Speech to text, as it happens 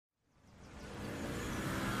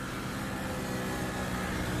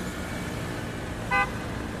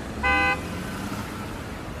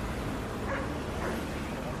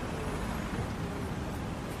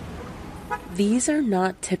These are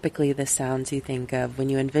not typically the sounds you think of when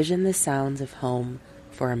you envision the sounds of home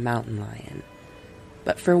for a mountain lion.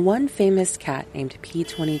 But for one famous cat named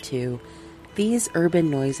P-22, these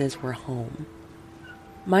urban noises were home.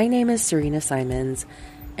 My name is Serena Simons,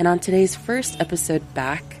 and on today's first episode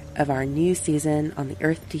back of our new season on the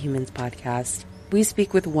Earth to Humans podcast, we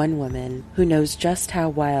speak with one woman who knows just how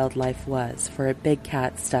wild life was for a big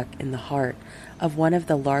cat stuck in the heart of one of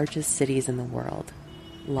the largest cities in the world,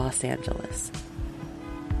 Los Angeles.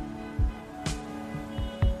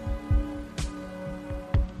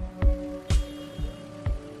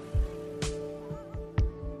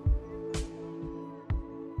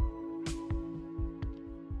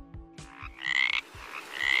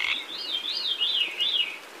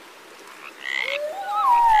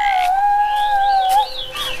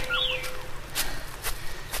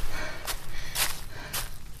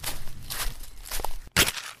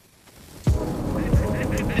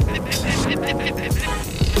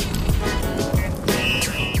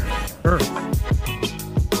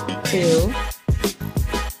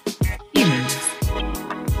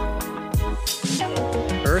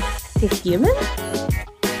 Human?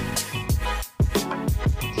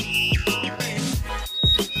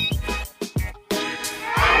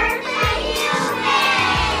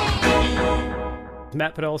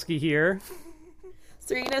 Matt Podolsky here.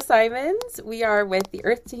 Serena Simons. We are with the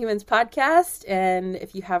Earth to Humans podcast, and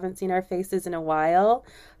if you haven't seen our faces in a while,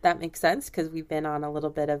 that makes sense because we've been on a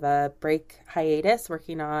little bit of a break hiatus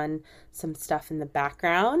working on some stuff in the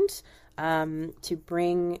background to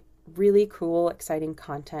bring really cool, exciting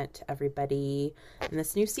content to everybody in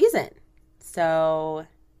this new season. So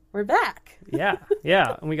we're back. Yeah.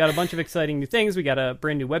 And we got a bunch of exciting new things. We got a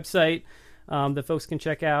brand new website that folks can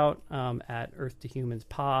check out at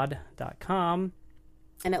earthtohumanspod.com.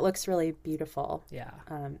 And it looks really beautiful. Yeah.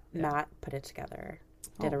 Matt put it together.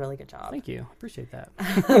 Did a really good job. Thank you. Appreciate that.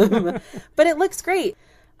 But it looks great.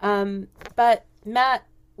 But Matt,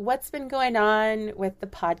 what's been going on with the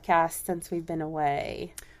podcast since we've been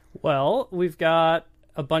away? Well, we've got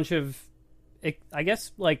a bunch of, I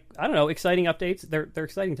guess, exciting updates. They're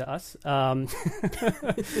exciting to us. They're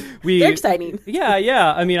exciting.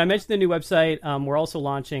 Yeah. I mean, I mentioned the new website. We're also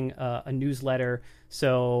launching a newsletter.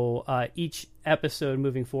 So each episode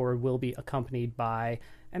moving forward will be accompanied by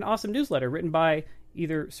an awesome newsletter written by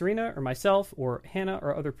either Serena or myself or Hannah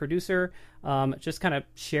or other producer, just kind of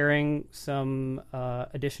sharing some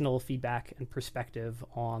additional feedback and perspective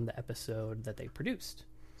on the episode that they produced.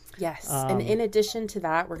 Yes. And in addition to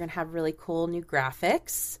that, we're going to have really cool new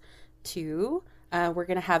graphics too. We're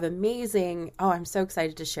going to have amazing, I'm so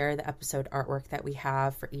excited to share the episode artwork that we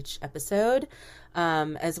have for each episode,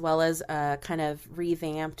 as well as a kind of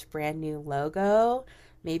revamped brand new logo,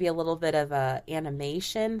 maybe a little bit of a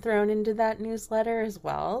animation thrown into that newsletter as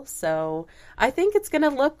well. So I think it's going to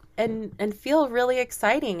look and feel really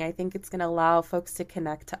exciting. I think it's going to allow folks to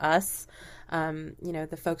connect to us,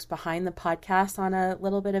 the folks behind the podcast on a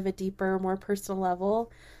little bit of a deeper, more personal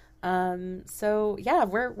level. So yeah,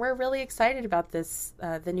 we're really excited about this,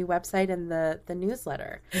 the new website and the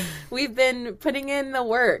newsletter. We've been putting in the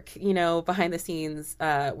work, behind the scenes.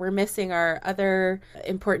 We're missing our other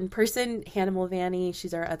important person, Hannah Mulvaney.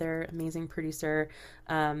 She's our other amazing producer.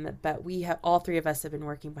 But all three of us have been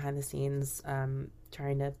working behind the scenes,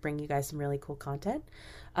 trying to bring you guys some really cool content.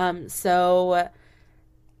 So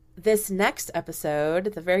this next episode,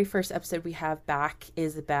 the very first episode we have back,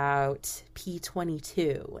 is about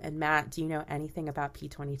P-22. And Matt, do you know anything about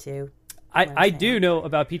P-22? I do know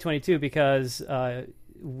about P-22 because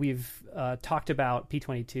we've talked about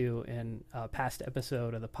P-22 in a past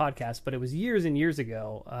episode of the podcast, but it was years and years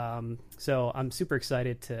ago. So I'm super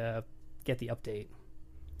excited to get the update.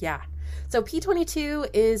 Yeah. So P-22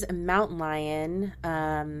 is a mountain lion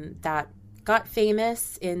that got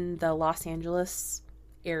famous in the Los Angeles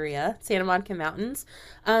area, Santa Monica Mountains,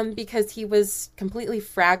 because he was completely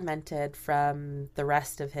fragmented from the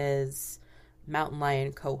rest of his mountain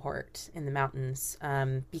lion cohort in the mountains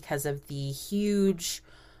because of the huge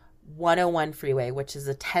 101 freeway, which is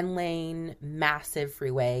a 10-lane massive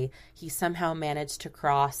freeway. He somehow managed to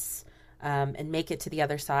cross and make it to the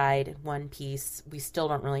other side in one piece. We still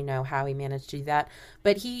don't really know how he managed to do that,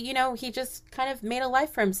 but he just kind of made a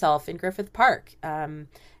life for himself in Griffith Park.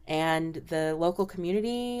 And the local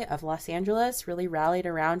community of Los Angeles really rallied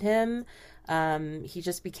around him. He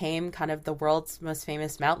just became kind of the world's most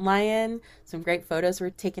famous mountain lion. Some great photos were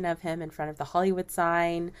taken of him in front of the Hollywood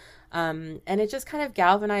sign. And it just kind of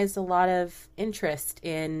galvanized a lot of interest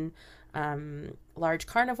in large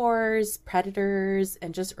carnivores, predators,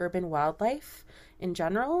 and just urban wildlife in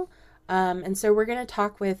general. And so we're going to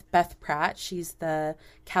talk with Beth Pratt. She's the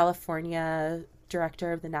California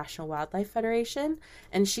director of the National Wildlife Federation,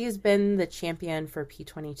 and she's been the champion for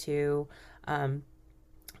P-22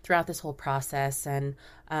 throughout this whole process. And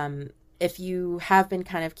if you have been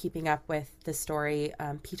kind of keeping up with the story,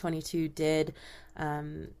 P-22 did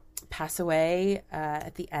pass away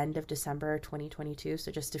at the end of December 2022,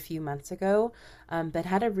 so just a few months ago, but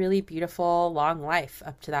had a really beautiful long life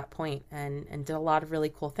up to that point, and did a lot of really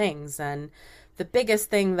cool things. And the biggest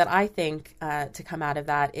thing that I think to come out of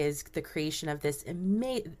that is the creation of this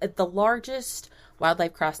the largest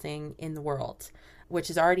wildlife crossing in the world, which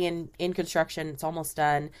is already in construction. It's almost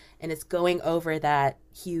done, and it's going over that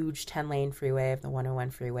huge 10-lane freeway of the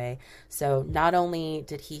 101 freeway. So not only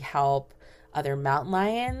did he help other mountain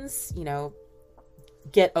lions,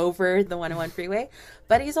 get over the 101 freeway,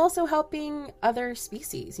 but he's also helping other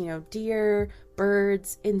species, deer,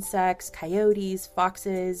 birds, insects, coyotes,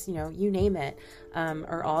 foxes, you name it,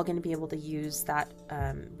 are all going to be able to use that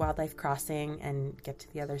wildlife crossing and get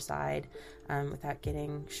to the other side without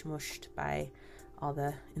getting smushed by all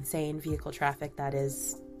the insane vehicle traffic that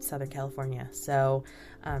is Southern California. So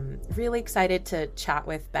really excited to chat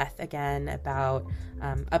with Beth again about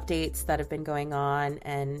updates that have been going on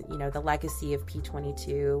and, the legacy of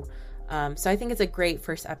P-22. So I think it's a great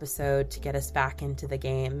first episode to get us back into the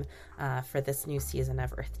game for this new season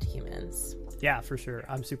of Earth to Humans. Yeah, for sure.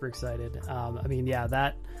 I'm super excited.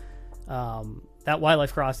 That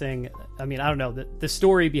wildlife crossing, I don't know, the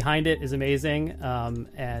story behind it is amazing.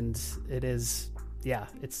 And it is,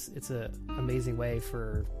 it's an amazing way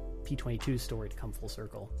for P-22's story to come full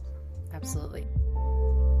circle. Absolutely.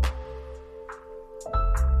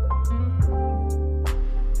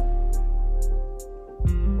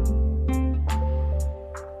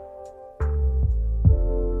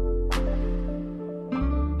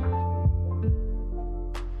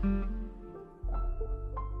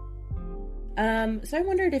 So I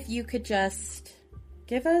wondered if you could just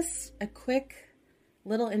give us a quick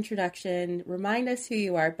little introduction. Remind us who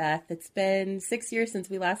you are, Beth. It's been 6 years since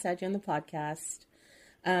we last had you on the podcast.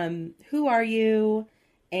 Who are you?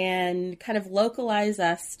 And kind of localize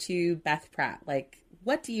us to Beth Pratt. Like,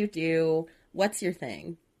 what do you do? What's your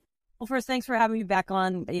thing? Well, first, thanks for having me back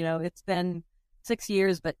on. It's been 6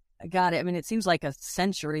 years, but God, it seems like a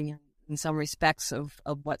century in some respects of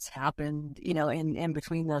what's happened, in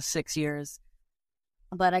between those 6 years.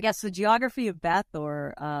 But I guess the geography of Beth,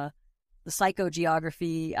 or the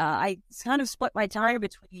psychogeography, I kind of split my time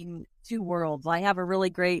between two worlds. I have a really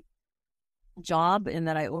great job in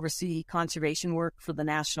that I oversee conservation work for the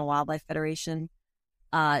National Wildlife Federation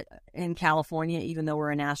in California. Even though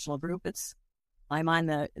we're a national group, it's, in my mind,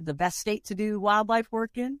 the best state to do wildlife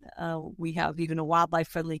work in. We have even a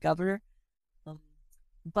wildlife-friendly governor.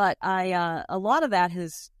 But a lot of that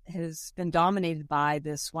has been dominated by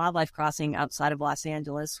this wildlife crossing outside of Los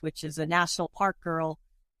Angeles, which is a national park girl.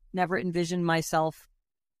 Never envisioned myself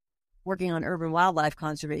working on urban wildlife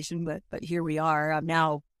conservation, but here we are. I'm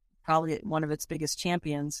now probably one of its biggest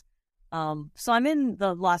champions. So I'm in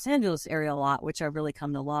the Los Angeles area a lot, which I've really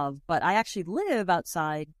come to love. But I actually live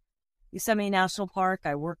outside Yosemite National Park.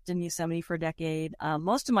 I worked in Yosemite for a decade.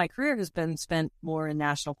 Most of my career has been spent more in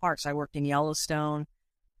national parks. I worked in Yellowstone.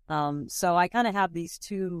 So I kind of have these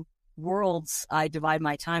two worlds. I divide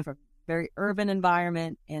my time from very urban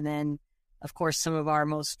environment, and then, of course, some of our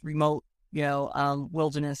most remote,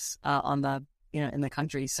 wilderness on the, in the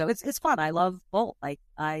country. So it's fun. I love both.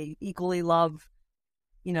 I equally love,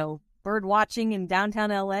 bird watching in downtown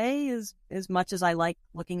LA as much as I like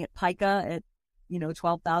looking at pika at,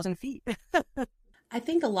 12,000 feet. I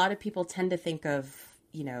think a lot of people tend to think of,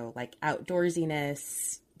 like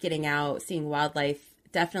outdoorsiness, getting out, seeing wildlife,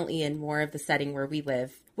 definitely in more of the setting where we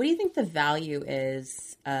live. What do you think the value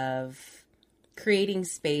is of creating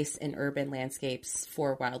space in urban landscapes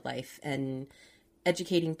for wildlife and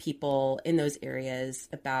educating people in those areas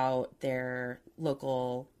about their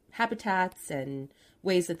local habitats and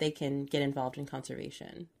ways that they can get involved in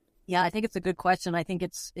conservation? Yeah, I think it's a good question. I think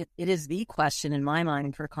it is the question in my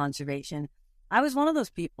mind for conservation. I was one of those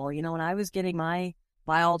people, when I was getting my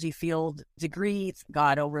biology field degree,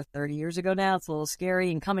 God, over 30 years ago now, it's a little scary,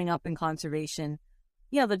 and coming up in conservation,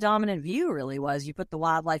 the dominant view really was you put the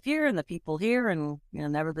wildlife here and the people here, and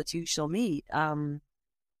never the two shall meet. And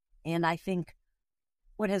I think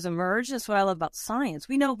what has emerged is what I love about science.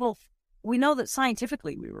 We know that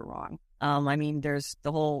scientifically we were wrong. There's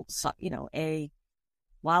the whole,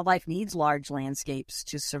 wildlife needs large landscapes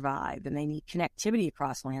to survive, and they need connectivity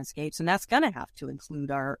across landscapes, and that's going to have to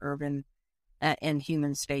include our urban and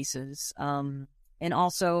human spaces. And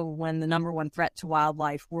also, when the number one threat to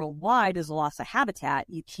wildlife worldwide is the loss of habitat,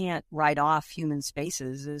 you can't write off human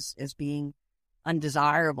spaces as being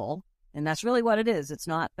undesirable. And that's really what it is. It's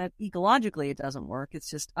not that ecologically it doesn't work.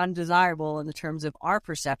 It's just undesirable in the terms of our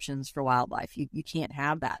perceptions for wildlife. You can't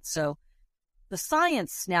have that. So the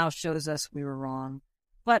science now shows us we were wrong.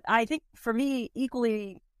 But I think for me,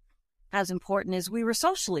 equally as important is we were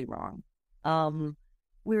socially wrong.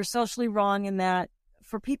 We were socially wrong in that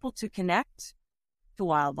for people to connect to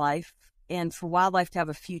wildlife and for wildlife to have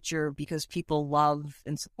a future because people love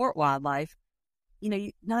and support wildlife,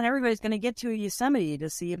 not everybody's going to get to a Yosemite to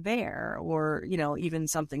see a bear or, even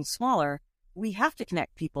something smaller. We have to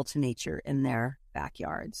connect people to nature in their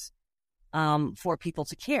backyards for people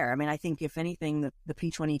to care. I mean, I think if anything, the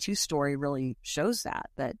P-22 story really shows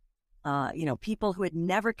that people who had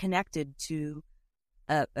never connected to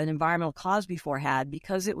an environmental cause before had,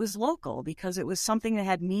 because it was local, because it was something that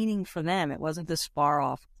had meaning for them. It wasn't this far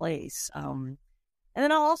off place. And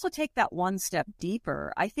then I'll also take that one step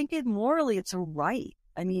deeper. I think morally it's a right.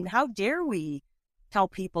 I mean, how dare we tell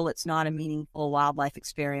people it's not a meaningful wildlife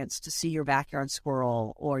experience to see your backyard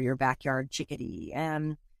squirrel or your backyard chickadee?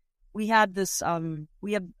 And we had this,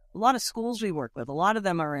 we have a lot of schools we work with. A lot of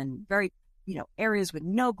them are in very, areas with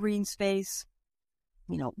no green space,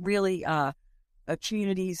 really,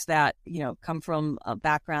 communities that, come from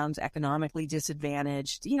backgrounds economically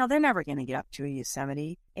disadvantaged. They're never going to get up to a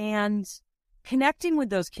Yosemite. And connecting with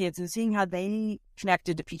those kids and seeing how they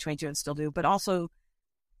connected to P-22 and still do, but also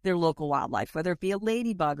their local wildlife, whether it be a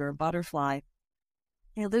ladybug or a butterfly.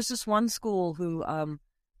 There's this one school who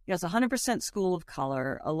has 100% school of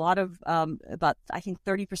color. A lot of, about, I think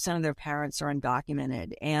 30% of their parents are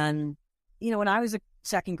undocumented. And, when I was a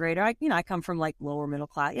second grader, I come from like lower middle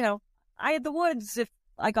class, I had the woods if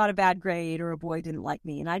I got a bad grade or a boy didn't like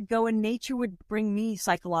me, and I'd go and nature would bring me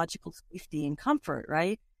psychological safety and comfort,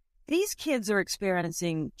 right? These kids are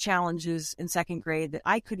experiencing challenges in second grade that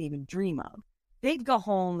I couldn't even dream of. They'd go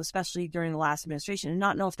home, especially during the last administration, and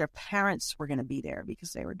not know if their parents were going to be there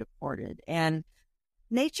because they were deported. And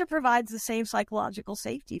nature provides the same psychological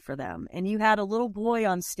safety for them. And you had a little boy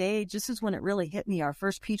on stage. This is when it really hit me, our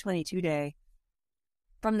first P-22 day.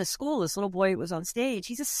 From the school, this little boy was on stage.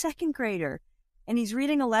 He's a second grader, and he's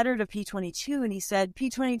reading a letter to P-22, and he said,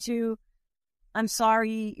 P-22, I'm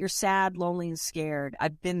sorry, you're sad, lonely, and scared.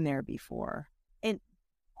 I've been there before. And,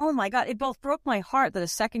 oh my God, it both broke my heart that a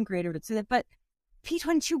second grader would say that, but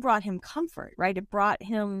P-22 brought him comfort, right? It brought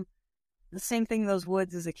him the same thing those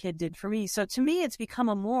woods as a kid did for me. So to me, it's become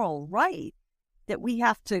a moral right that we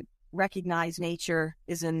have to recognize nature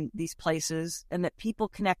is in these places and that people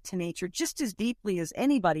connect to nature just as deeply as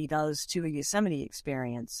anybody does to a Yosemite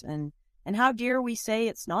experience. And how dare we say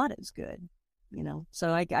it's not as good,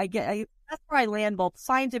 So I get that's where I land both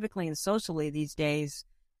scientifically and socially these days.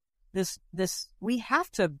 We have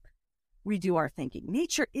to redo our thinking.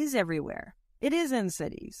 Nature is everywhere. It is in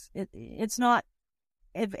cities. It's not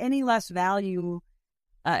of any less value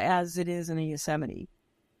as it is in a Yosemite.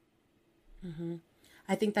 Mm-hmm.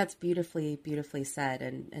 I think that's beautifully, beautifully said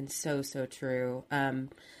and so, so true.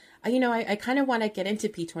 I kind of want to get into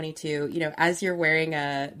P-22, as you're wearing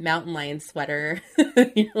a mountain lion sweater,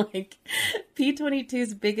 like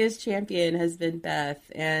P-22's biggest champion has been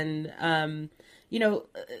Beth. And,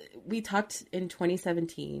 we talked in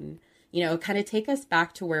 2017, kind of take us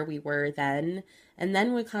back to where we were then. And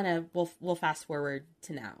then we'll fast forward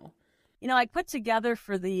to now. I put together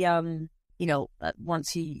for the,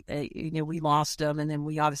 once he, we lost him, and then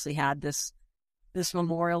we obviously had this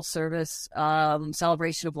memorial service,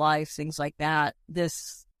 celebration of life, things like that.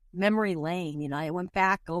 This memory lane, I went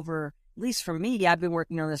back over, at least for me, I've been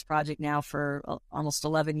working on this project now for almost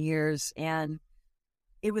 11 years. And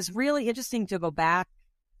it was really interesting to go back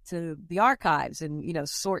to the archives and,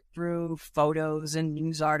 sort through photos and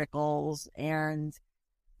news articles and,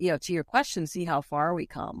 to your question, see how far we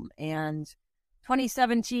come. And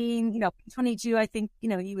 2017, 22, I think,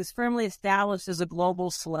 he was firmly established as a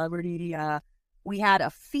global celebrity. We had a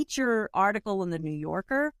feature article in the New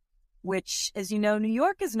Yorker, which, as you know, New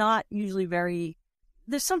York is not usually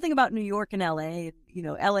there's something about New York and LA.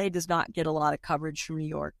 LA does not get a lot of coverage from New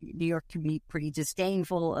York. New York can be pretty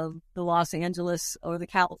disdainful of the Los Angeles or the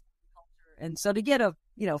California culture. And so to get a,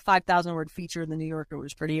 5,000 word feature in the New Yorker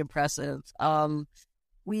was pretty impressive.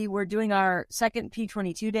 We were doing our second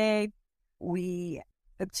P-22 day. We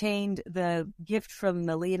obtained the gift from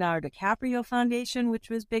the Leonardo DiCaprio Foundation, which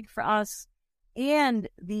was big for us. And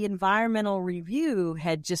the environmental review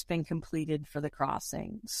had just been completed for the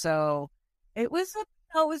crossing. So it was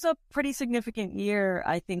a pretty significant year,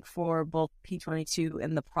 I think, for both P-22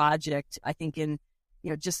 and the project. I think in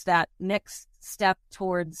just that next step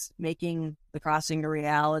towards making the crossing a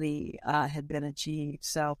reality had been achieved.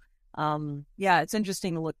 So, it's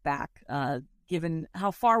interesting to look back, given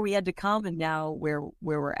how far we had to come and now where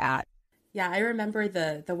we're at. Yeah, I remember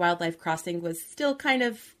the wildlife crossing was still kind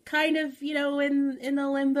of in the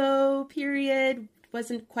limbo period.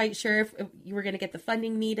 Wasn't quite sure if you were going to get the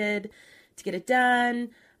funding needed to get it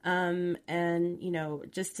done. And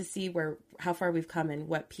just to see how far we've come and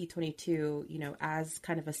what P-22, as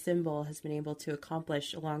kind of a symbol has been able to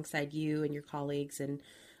accomplish alongside you and your colleagues and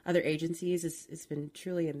other agencies it's been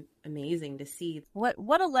truly amazing to see.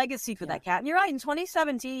 What a legacy for that cat. And you're right, in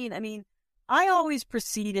 2017, I mean, I always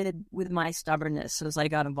proceeded with my stubbornness as I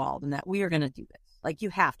got involved in that we are going to do this. Like, you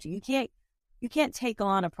have to. You can't take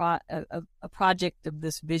on a project of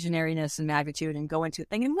this visionariness and magnitude and go into it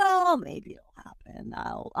thinking, well, maybe it'll happen.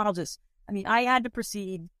 I had to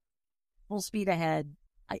proceed full speed ahead,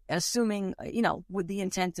 assuming, with the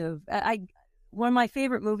intent of, one of my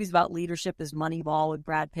favorite movies about leadership is Moneyball with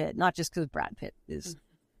Brad Pitt, not just because Brad Pitt is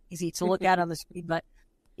easy to look at on the screen, but,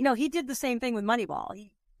 he did the same thing with Moneyball.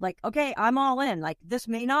 Okay, I'm all in. Like, this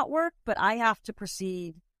may not work, but I have to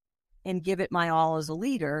proceed and give it my all as a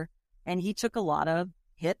leader. And he took a lot of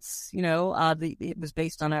hits, it was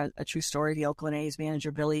based on a true story. The Oakland A's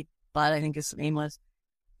manager, Billy Budd, I think his name was.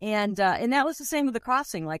 And that was the same with the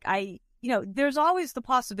crossing. Like, there's always the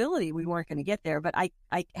possibility we weren't going to get there, but I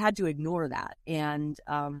had to ignore that. And,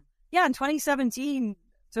 in 2017,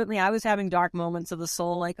 certainly I was having dark moments of the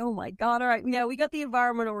soul, like, oh my God, all right, we got the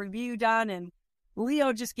environmental review done and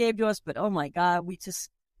Leo just gave to us, but oh my God,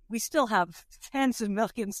 we still have tens of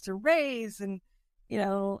millions to raise, and,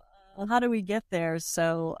 how do we get there?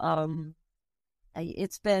 So,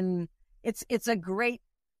 it's a great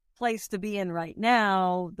place to be in right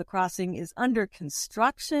now. The crossing is under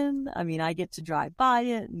construction. I mean, I get to drive by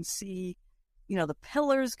it and see, the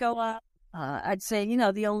pillars go up. I'd say,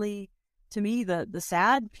 to me, the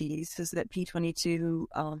sad piece is that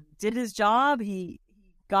P-22 did his job. He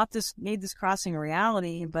made this crossing a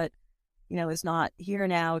reality, but, is not here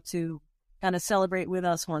now to kind of celebrate with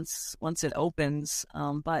us once it opens.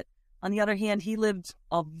 But on the other hand, he lived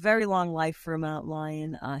a very long life for a mountain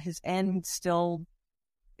lion. His end still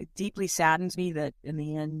deeply saddens me that in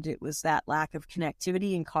the end it was that lack of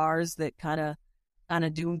connectivity in cars that kind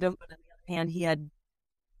of doomed him. But on the other hand, he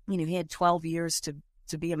had 12 years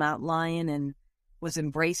to be a mountain lion and was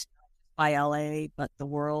embraced by LA, but the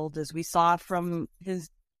world, as we saw from the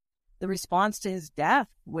response to his death,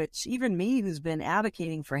 which even me, who's been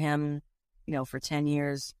advocating for him, for 10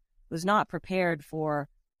 years, was not prepared for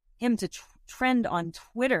him to trend on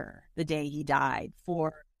Twitter the day he died,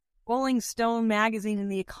 for Rolling Stone magazine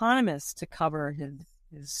and The Economist to cover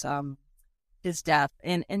his death.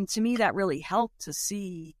 And to me, that really helped to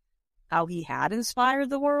see how he had inspired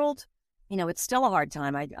the world. It's still a hard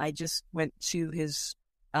time. I just went to his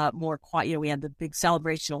more quiet, we had the big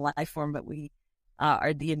celebration of life for him, but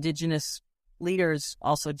the indigenous leaders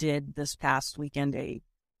also did this past weekend a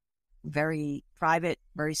very private,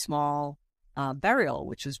 very small burial,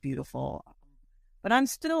 which was beautiful. But I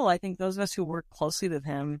think those of us who work closely with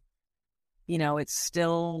him, it's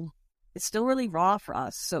still really raw for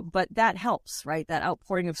us. So, but that helps, right? That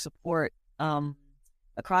outpouring of support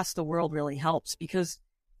across the world really helps, because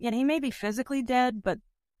he may be physically dead, but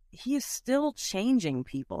he is still changing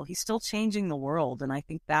people. He's still changing the world. And I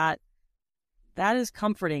think that is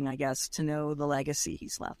comforting, I guess, to know the legacy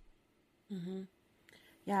he's left. Mm-hmm.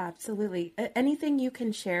 Yeah, absolutely. Anything you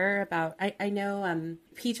can share about, I know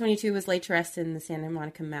P-22 was laid to rest in the Santa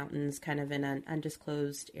Monica Mountains, kind of in an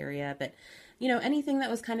undisclosed area, but, anything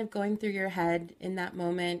that was kind of going through your head in that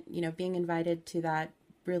moment, being invited to that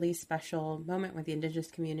really special moment with the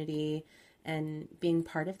Indigenous community and being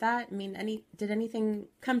part of that. I mean, did anything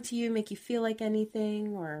come to you, make you feel like anything,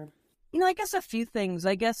 or? I guess a few things.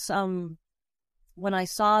 I guess when I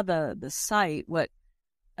saw the site, what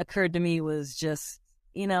occurred to me was just,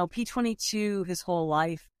 P-22, his whole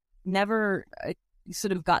life, never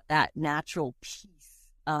sort of got that natural peace.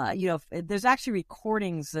 There's actually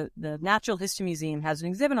recordings. The Natural History Museum has an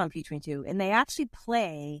exhibit on P-22, and they actually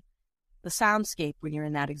play the soundscape when you're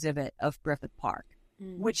in that exhibit of Griffith Park,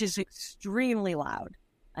 which is extremely loud.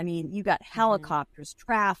 I mean, you got helicopters,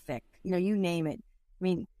 traffic, you name it. I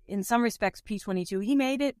mean, in some respects, P-22, he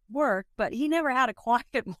made it work, but he never had a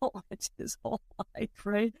quiet moment his whole life,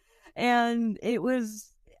 right? And it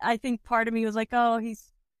was, I think part of me was like, oh,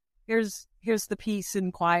 here's the peace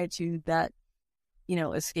and quietude that,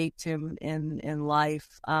 escaped him in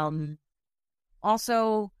life.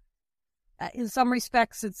 Also, in some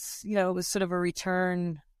respects, it's, it was sort of a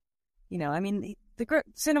return. The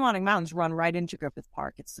Cinnamonic Mountains run right into Griffith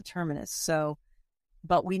Park. It's the terminus. So,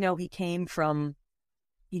 but we know he came from,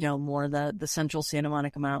 more the central Santa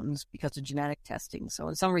Monica Mountains because of genetic testing. So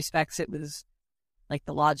in some respects, it was like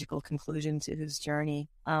the logical conclusion to his journey.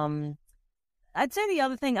 I'd say the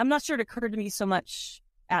other thing, I'm not sure it occurred to me so much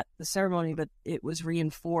at the ceremony, but it was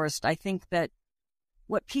reinforced. I think that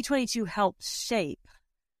what P-22 helped shape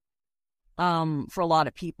for a lot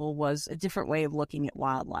of people was a different way of looking at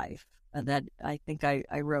wildlife. That I think I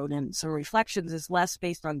wrote in some reflections is less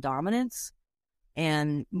based on dominance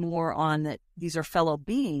and more on that these are fellow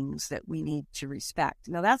beings that we need to respect.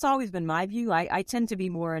 Now, that's always been my view. I tend to be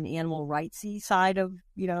more an animal rightsy side of,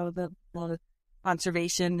 the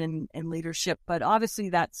conservation and leadership, but obviously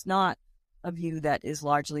that's not a view that is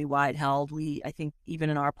largely wide held. I think even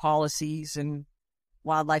in our policies and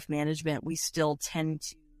wildlife management, we still tend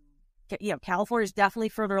to, California is definitely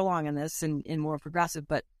further along in this and more progressive,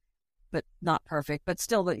 but not perfect. But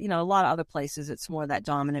still, a lot of other places, it's more that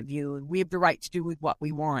dominant view. We have the right to do with what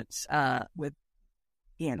we want with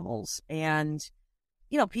animals. And,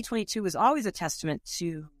 P-22 is always a testament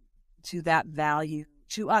to that value,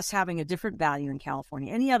 to us having a different value in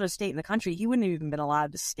California. Any other state in the country, he wouldn't have even been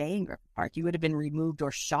allowed to stay in Griffith Park. He would have been removed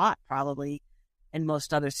or shot probably in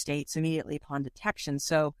most other states immediately upon detection.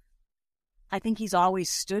 So I think he's always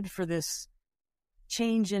stood for this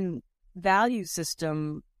change in value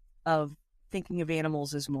system of thinking of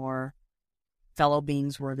animals as more fellow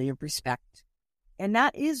beings worthy of respect. And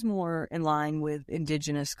that is more in line with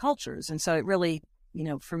indigenous cultures. And so it really,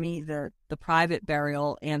 for me, the private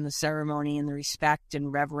burial and the ceremony and the respect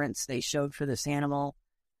and reverence they showed for this animal,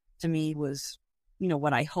 to me was,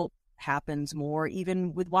 what I hope happens more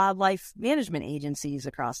even with wildlife management agencies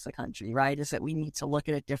across the country, right? Is that we need to look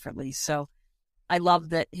at it differently. So I love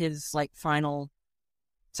that his final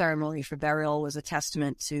ceremony for burial was a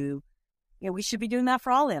testament to, we should be doing that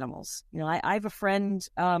for all animals. I have a friend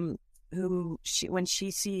who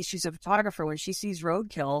she's a photographer, when she sees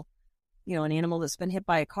roadkill, an animal that's been hit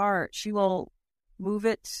by a car, she will move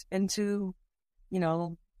it into,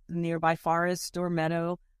 nearby forest or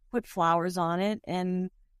meadow, put flowers on it and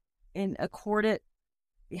accord it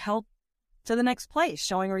help to the next place,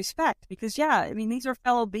 showing respect. Because, these are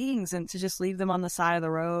fellow beings, and to just leave them on the side of the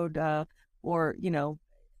road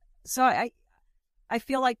so I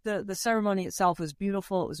feel like the ceremony itself was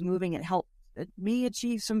beautiful. It was moving. It helped me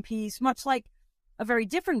achieve some peace, much like a very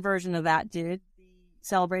different version of that did the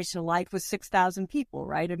celebration of life with 6,000 people,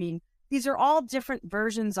 right? These are all different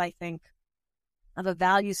versions, I think, of a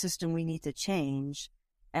value system we need to change.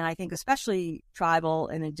 And I think especially tribal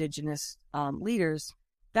and indigenous leaders,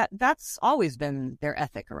 that's always been their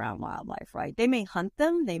ethic around wildlife, right? They may hunt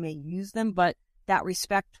them, they may use them, but that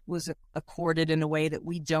respect was accorded in a way that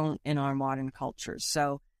we don't in our modern cultures.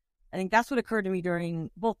 So I think that's what occurred to me during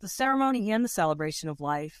both the ceremony and the celebration of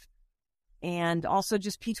life. And also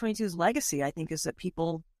just P-22's legacy, I think, is that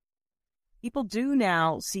people do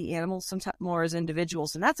now see animals sometimes more as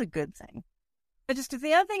individuals, and that's a good thing. But just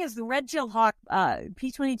the other thing is the red-tailed hawk,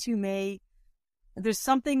 P-22 there's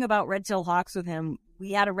something about red-tailed hawks with him.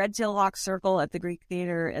 We had a red-tailed hawk circle at the Greek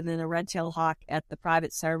Theater, and then a red-tailed hawk at the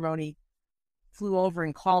private ceremony flew over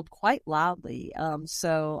and called quite loudly.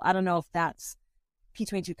 So I don't know if that's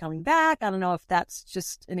P-22 coming back. I don't know if that's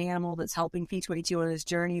just an animal that's helping P-22 on his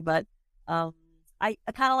journey, but I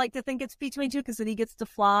kind of like to think it's P-22 because then he gets to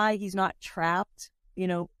fly. He's not trapped,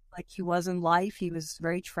 like he was in life. He was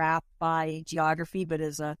very trapped by geography, but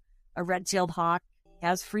as a red-tailed hawk, he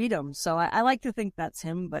has freedom. So I like to think that's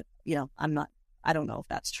him, but, I don't know if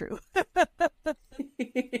that's true.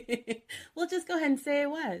 We'll just go ahead and say it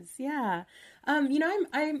was. Yeah. I'm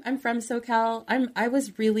from SoCal. I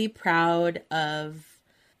was really proud of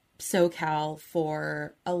SoCal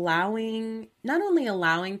for not only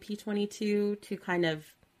allowing P-22 to kind of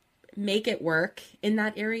make it work in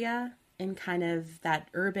that area and kind of that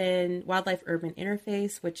wildlife urban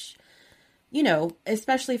interface, which,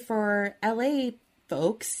 especially for LA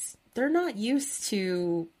folks, they're not used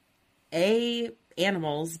to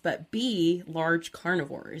animals, but B, large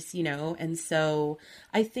carnivores, and so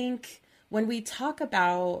I think when we talk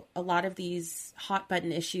about a lot of these hot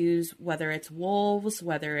button issues, whether it's wolves,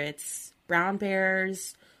 whether it's brown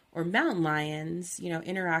bears or mountain lions,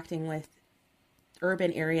 interacting with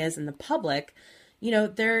urban areas and the public,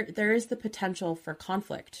 there is the potential for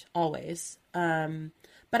conflict always.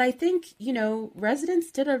 But I think,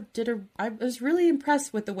 residents I was really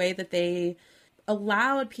impressed with the way that they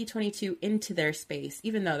allowed P-22 into their space,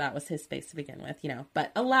 even though that was his space to begin with,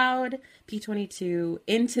 but allowed P-22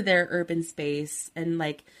 into their urban space and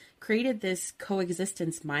created this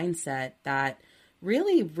coexistence mindset that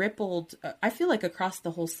really rippled, I feel like, across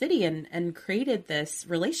the whole city and created this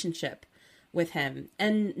relationship with him.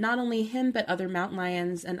 And not only him, but other mountain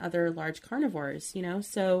lions and other large carnivores, you know?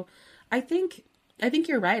 So I think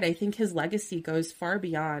you're right. I think his legacy goes far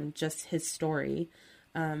beyond just his story.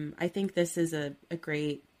 I think this is a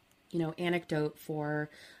great, you know, anecdote for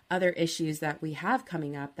other issues that we have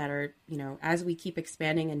coming up that are, you know, as we keep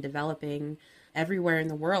expanding and developing everywhere in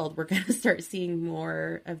the world, we're going to start seeing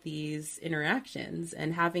more of these interactions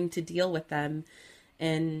and having to deal with them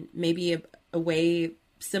in maybe a way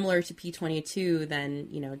similar to P-22 than,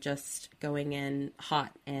 you know, just going in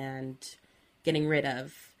hot and getting rid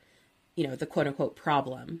of, you know, the quote unquote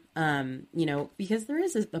problem, you know, because there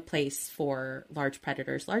is a place for large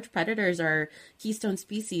predators. Large predators are keystone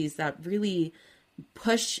species that really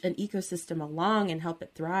push an ecosystem along and help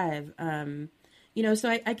it thrive. You know, so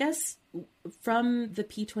I guess from the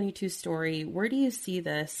P-22 story, where do you see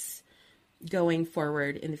this going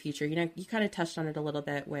forward in the future? You know, you kind of touched on it a little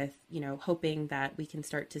bit with, you know, hoping that we can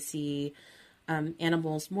start to see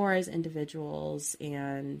animals more as individuals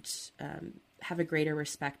and have a greater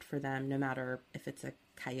respect for them, no matter if it's a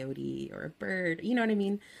coyote or a bird, you know what I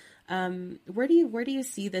mean? Where do you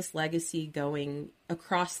see this legacy going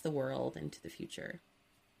across the world into the future?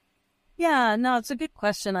 Yeah, no, it's a good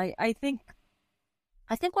question. I think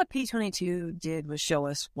what P-22 did was show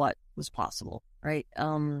us what was possible, right?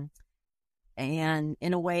 And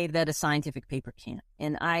in a way that a scientific paper can't.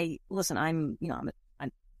 And I'm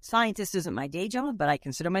scientist isn't my day job, but I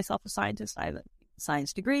consider myself a scientist. I have a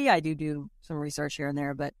science degree. I do some research here and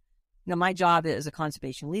there, but you know, my job as a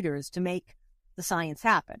conservation leader is to make the science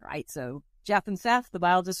happen, right? So Jeff and Seth, the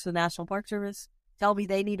biologists for the National Park Service, tell me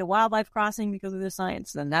they need a wildlife crossing because of their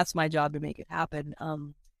science, then that's my job to make it happen.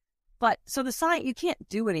 But so the science, you can't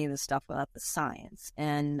do any of this stuff without the science,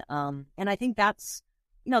 and I think that's,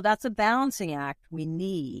 you know, that's a balancing act we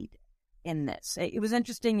need in this. It was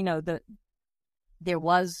interesting, you know, there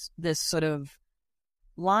was this sort of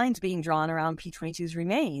lines being drawn around P-22's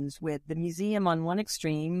remains, with the museum on one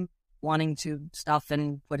extreme wanting to stuff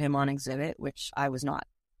and put him on exhibit, which I was not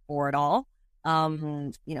for at all.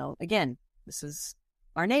 You know, again, this is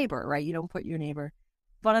our neighbor, right? You don't put your neighbor.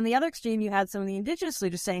 But on the other extreme, you had some of the indigenous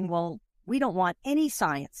leaders saying, well, we don't want any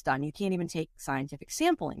science done. You can't even take scientific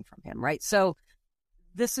sampling from him, right? So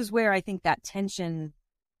this is where I think that tension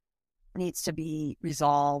needs to be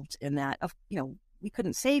resolved, in that, you know, we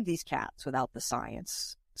couldn't save these cats without the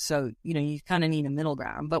science. So, you know, you kind of need a middle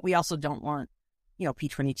ground, but we also don't want, you know,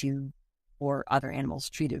 P-22 or other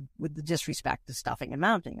animals treated with the disrespect of stuffing and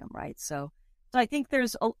mounting them, right? So I think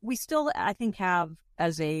we still, I think, have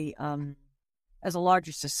as a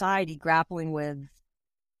larger society grappling with,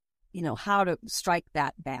 you know, how to strike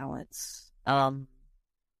that balance,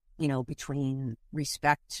 you know, between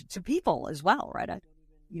respect to people as well, right?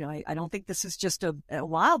 I don't think this is just a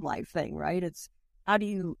wildlife thing, right? It's how do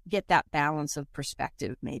you get that balance of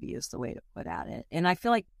perspective, maybe, is the way to put at it. And I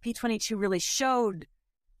feel like P-22 really showed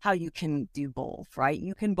how you can do both, right?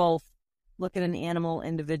 You can both look at an animal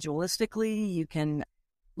individualistically. You can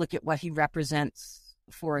look at what he represents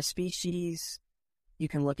for a species. You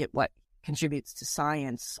can look at what contributes to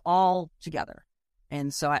science, all together.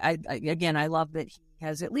 And so I love that he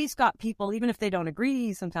has at least got people, even if they don't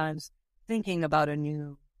agree sometimes, thinking about a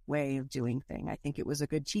new way of doing things. I think it was a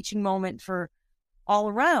good teaching moment for all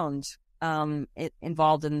around it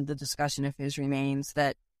involved in the discussion of his remains,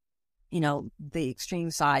 that, you know, the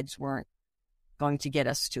extreme sides weren't going to get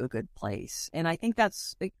us to a good place. And I think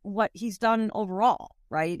that's what he's done overall,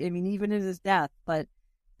 right? I mean, even in his death, but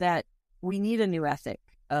that we need a new ethic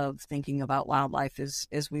of thinking about wildlife,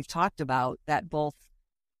 as we've talked about, that both,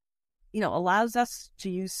 you know, allows us to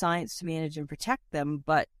use science to manage and protect them,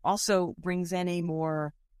 but also brings in a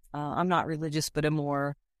more, I'm not religious, but a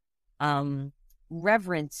more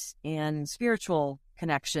reverence and spiritual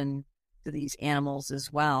connection to these animals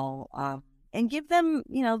as well, and give them,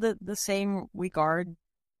 you know, the same regard.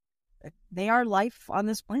 They are life on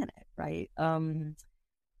this planet, right? And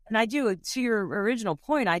I do, to your original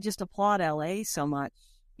point, I just applaud LA so much.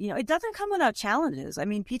 You know, it doesn't come without challenges. I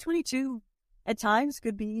mean, P-22 at times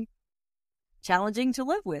could be challenging to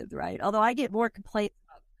live with, right? Although I get more complaints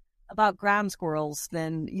about ground squirrels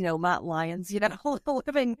than, you know, mountain lions, you know,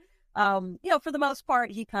 living, you know, for the most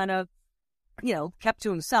part, he kind of, you know, kept to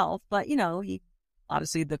himself, but, you know, he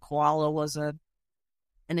obviously, the koala was an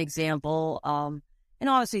example. And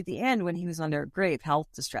obviously at the end, when he was under grave health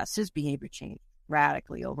distress, his behavior changed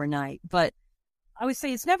radically overnight. But I would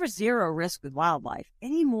say it's never zero risk with wildlife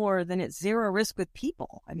any more than it's zero risk with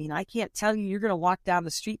people. I mean, I can't tell you you're going to walk down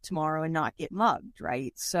the street tomorrow and not get mugged,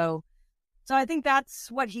 right? So So I think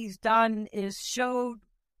that's what he's done, is showed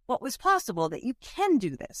what was possible, that you can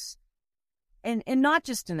do this. And not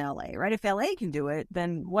just in LA, right? If LA can do it,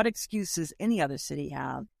 then what excuse does any other city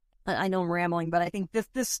have? I know I'm rambling, but I think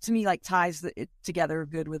this to me like ties it together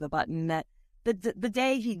good with a button. That the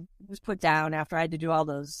day he was put down after I had to do all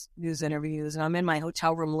those news interviews, and I'm in my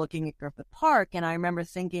hotel room looking at Griffith Park, and I remember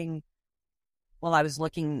thinking, well, I was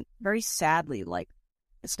looking very sadly, like,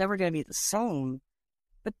 it's never going to be the same.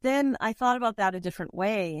 But then I thought about that a different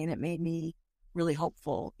way, and it made me really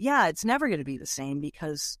hopeful. Yeah, it's never going to be the same,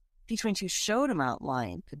 because P-22 showed a mountain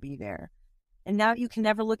lion could be there. And now you can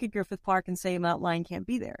never look at Griffith Park and say a mountain lion can't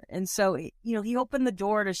be there. And so, he opened the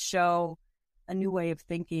door to show a new way of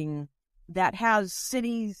thinking that has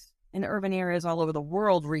cities and urban areas all over the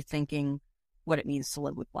world rethinking what it means to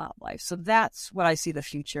live with wildlife. So that's what I see the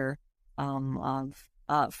future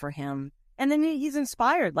for him. And then he's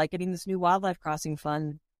inspired, like getting this new wildlife crossing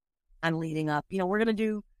fund and leading up. We're going to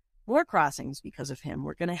do more crossings because of him.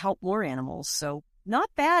 We're going to help more animals. So not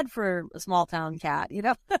bad for a small town cat,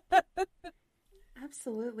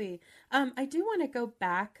 Absolutely. I do want to go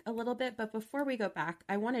back a little bit, but before we go back,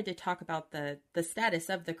 I wanted to talk about the status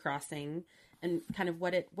of the crossing and kind of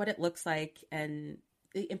what it looks like and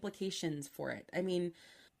the implications for it. I mean,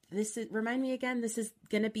 remind me again, this is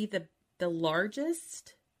going to be the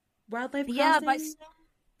largest wildlife crossing? Yeah,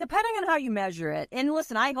 depending on how you measure it. And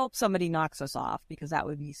listen, I hope somebody knocks us off, because that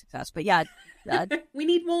would be success. But yeah, we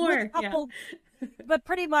need more. But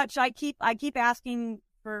pretty much I keep asking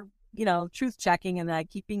for, truth checking, and I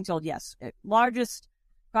keep being told, yes, largest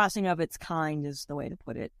crossing of its kind is the way to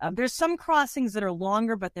put it. There's some crossings that are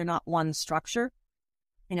longer, but they're not one structure.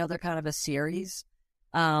 They're kind of a series.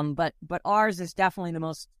 But ours is definitely the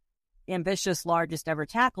most ambitious, largest ever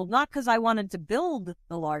tackled. Not because I wanted to build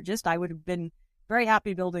the largest. I would have been very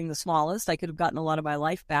happy building the smallest. I could have gotten a lot of my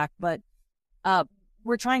life back, but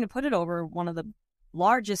we're trying to put it over one of the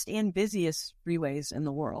largest and busiest freeways in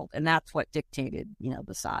the world. And that's what dictated,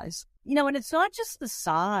 the size. And it's not just the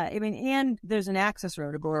size. I mean, and there's an access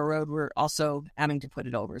road, Agora Road, we're also having to put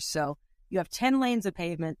it over. So you have 10 lanes of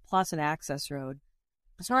pavement plus an access road.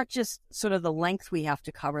 It's not just sort of the length we have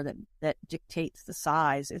to cover that dictates the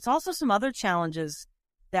size. It's also some other challenges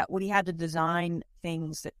that we had to design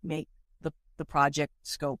things that make the project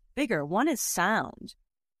scope bigger. One is sound.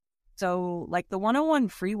 So like the 101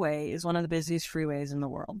 freeway is one of the busiest freeways in the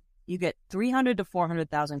world. You get 300 to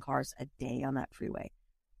 400,000 cars a day on that freeway.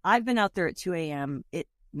 I've been out there at 2 a.m. It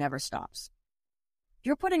never stops.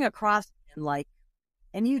 You're putting a crossing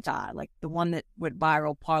in Utah, like the one that went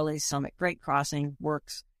viral, Parley Summit, great crossing,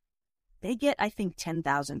 works. They get, I think,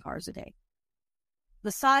 10,000 cars a day.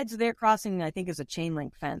 The sides of their crossing, I think, is a chain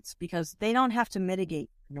link fence, because they don't have to mitigate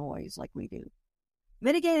noise like we do.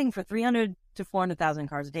 Mitigating for 300 to 400,000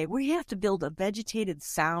 cars a day, we have to build a vegetated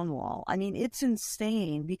sound wall. I mean, it's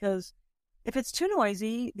insane, because if it's too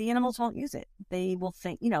noisy, the animals won't use it. They will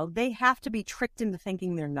think, they have to be tricked into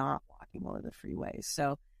thinking they're not walking over the freeways.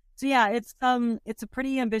 So yeah, it's a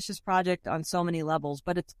pretty ambitious project on so many levels,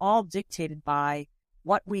 but it's all dictated by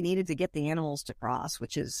what we needed to get the animals to cross,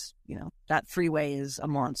 which is, that freeway is a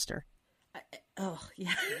monster.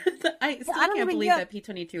 Yeah. I still can't believe that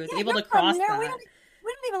P-22 was able to cross that.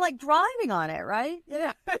 We don't even like driving on it, right?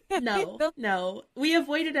 Yeah. No. We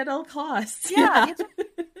avoided at all costs. Yeah.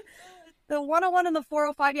 The 101 and the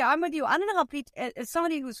 405. Yeah, I'm with you. I don't know how as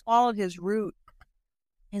somebody who's followed his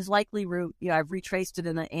likely route, I've retraced it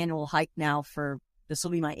in an annual hike now this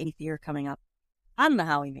will be my 8th year coming up. I don't know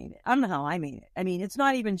how he made it. I don't know how I made it. I mean, it's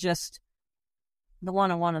not even just the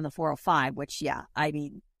 101 and the 405, which,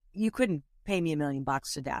 you couldn't pay me $1 million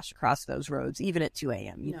to dash across those roads, even at 2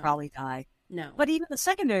 a.m. You'd probably die. No. But even the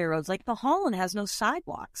secondary roads, like the Holland has no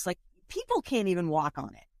sidewalks. Like people can't even walk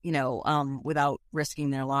on it, without risking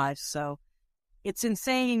their lives. So it's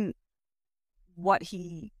insane that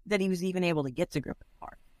he was even able to get to Griffith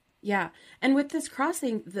Park. Yeah. And with this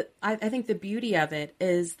crossing, I think the beauty of it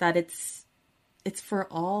is that it's for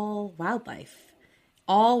all wildlife.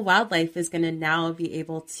 All wildlife is going to now be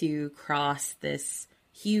able to cross this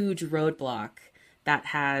huge roadblock that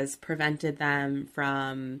has prevented them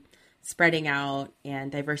from spreading out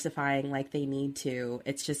and diversifying like they need to.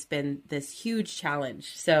 It's just been this huge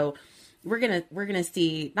challenge. So we're gonna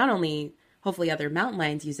see not only hopefully other mountain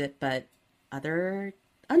lions use it, but other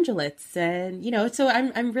ungulates, and so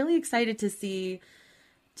I'm really excited to see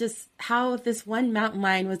just how this one mountain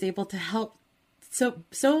lion was able to help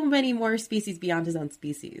so many more species beyond his own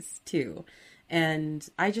species too. And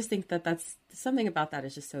I just think that that's something about that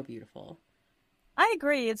is just so beautiful. I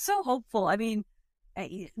agree. It's so hopeful. I mean,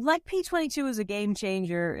 like P-22 is a game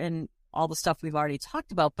changer and all the stuff we've already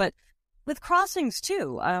talked about, but with crossings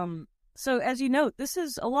too. So as you note, this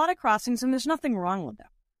is a lot of crossings, and there's nothing wrong with them.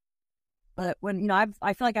 But when,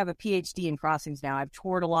 I feel like I have a PhD in crossings now. I've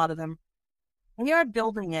toured a lot of them. We are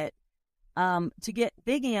building it to get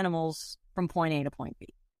big animals from point A to point B.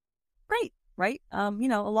 Great, right? A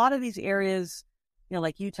lot of these areas,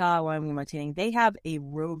 like Utah, Wyoming, Montana, they have a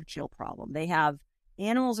road kill problem. They have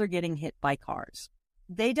animals are getting hit by cars.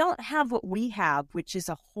 They don't have what we have, which is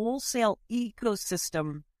a wholesale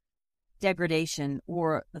ecosystem degradation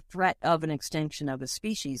or the threat of an extinction of a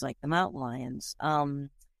species like the mountain lions.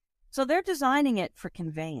 So they're designing it for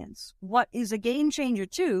conveyance. What is a game changer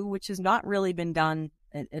too, which has not really been done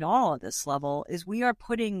at all at this level, is we are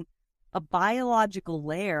putting a biological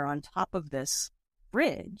layer on top of this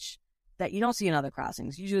bridge that you don't see in other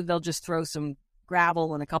crossings. Usually they'll just throw some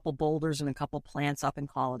gravel and a couple boulders and a couple plants up and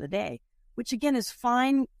call it a day, which again is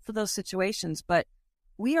fine for those situations. But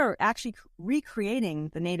we are actually recreating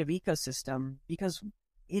the native ecosystem because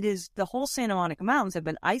it is the whole Santa Monica Mountains have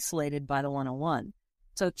been isolated by the 101.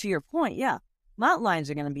 So to your point, yeah, mountain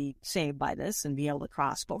lions are going to be saved by this and be able to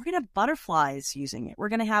cross, but we're going to have butterflies using it. We're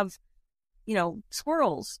going to have,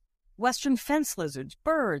 squirrels, western fence lizards,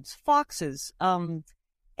 birds, foxes. And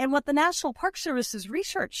what the National Park Service's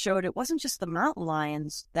research showed, it wasn't just the mountain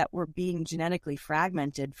lions that were being genetically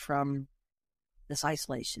fragmented from this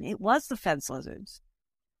isolation. It was the fence lizards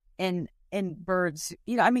and birds.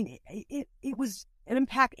 It was an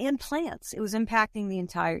impact, and plants. It was impacting the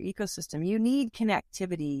entire ecosystem. You need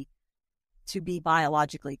connectivity to be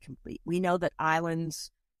biologically complete. We know that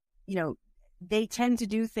islands, they tend to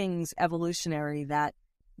do things evolutionary that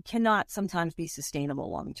cannot sometimes be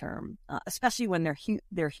sustainable long term, especially when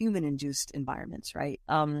they're human-induced environments, right?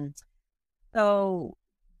 So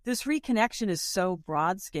this reconnection is so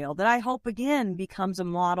broad scale that I hope again becomes a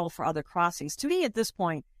model for other crossings. To me, at this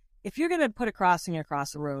point, if you're going to put a crossing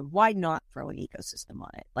across the road, why not throw an ecosystem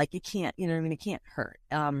on it? Like it can't, it can't hurt.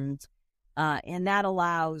 And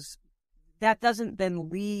that doesn't then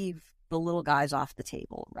leave the little guys off the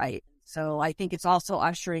table, right? So I think it's also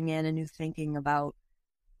ushering in a new thinking about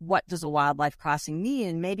what does a wildlife crossing mean?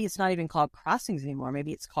 And maybe it's not even called crossings anymore.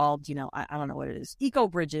 Maybe it's called, I don't know what it is, eco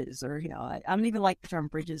bridges, or, I don't even like the term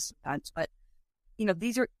bridges sometimes, but,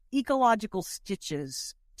 these are ecological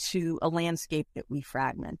stitches to a landscape that we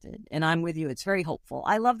fragmented. And I'm with you. It's very hopeful.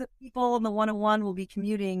 I love that people in the 101 will be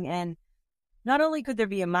commuting, and not only could there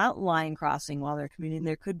be a mountain lion crossing while they're commuting,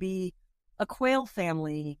 there could be a quail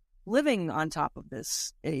family living on top of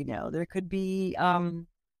this. There could be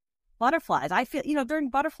butterflies. I feel, during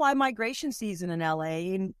butterfly migration season in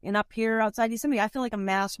LA and up here outside Yosemite, I feel like a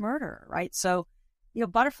mass murder, right? So,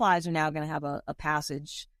 butterflies are now going to have a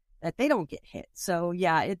passage that they don't get hit. So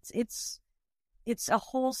yeah, it's a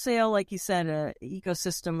wholesale, like you said, a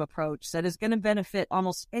ecosystem approach that is going to benefit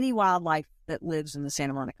almost any wildlife that lives in the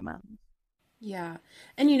Santa Monica Mountains. Yeah.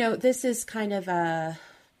 And, this is kind of a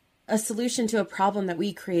solution to a problem that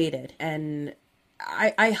we created. And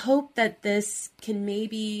I hope that this can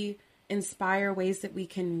maybe inspire ways that we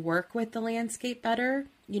can work with the landscape better,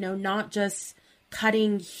 not just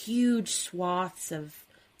cutting huge swaths of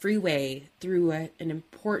freeway through an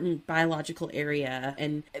important biological area.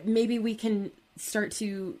 And maybe we can start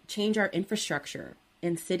to change our infrastructure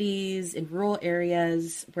in cities, in rural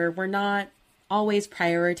areas where we're not always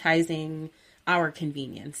prioritizing our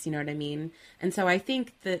convenience, you know what I mean? And so I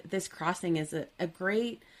think that this crossing is a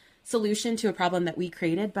great solution to a problem that we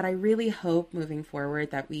created, but I really hope moving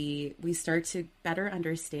forward that we start to better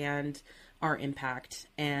understand our impact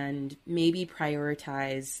and maybe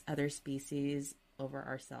prioritize other species over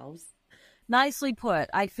ourselves. Nicely put.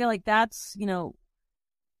 I feel like that's,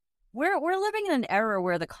 we're living in an era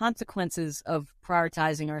where the consequences of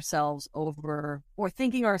prioritizing ourselves over or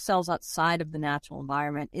thinking ourselves outside of the natural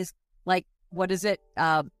environment is like, what is it?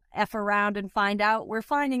 F around and find out. We're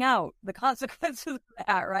finding out the consequences of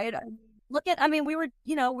that, right?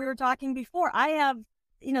 We were talking before. I have,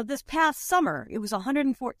 this past summer, it was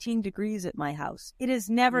 114 degrees at my house. It has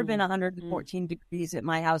never been 114 degrees at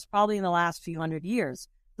my house, probably in the last few hundred years.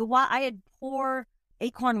 I had poor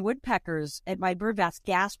acorn woodpeckers at my bird baths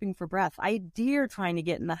gasping for breath. I had deer trying to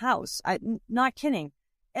get in the house. Not kidding.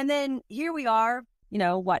 And then here we are,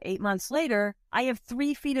 8 months later, I have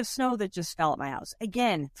 3 feet of snow that just fell at my house.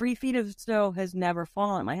 Again, 3 feet of snow has never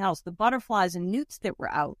fallen at my house. The butterflies and newts that were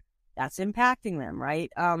out, that's impacting them, right?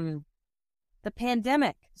 The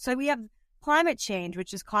pandemic. So we have climate change,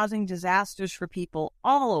 which is causing disasters for people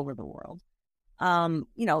all over the world.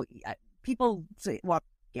 People say, well,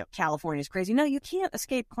 California is crazy. No, you can't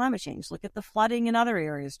escape climate change. Look at the flooding in other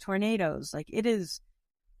areas, tornadoes. Like it is,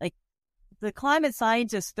 like the climate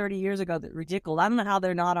scientists 30 years ago that ridiculed. I don't know how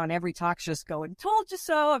they're not on every talk show just going, told you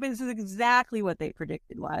so. I mean, this is exactly what they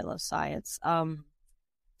predicted. Why I love science.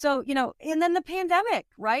 So, and then the pandemic,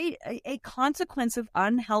 right? A consequence of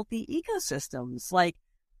unhealthy ecosystems. Like,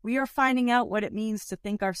 we are finding out what it means to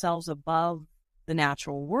think ourselves above the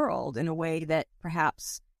natural world in a way that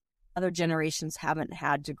perhaps other generations haven't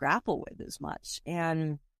had to grapple with as much.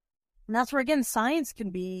 And that's where, again, science can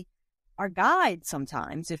be our guide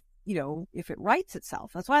sometimes if it rights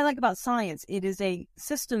itself. That's what I like about science. It is a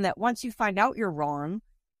system that once you find out you're wrong,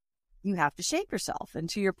 you have to shape yourself. And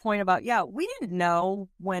to your point about, we didn't know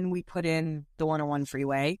when we put in the 101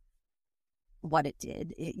 freeway what it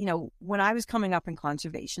did. When I was coming up in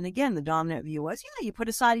conservation, again, the dominant view was, you put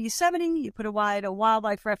aside a Yosemite, you put a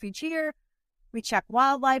wildlife refuge here, we check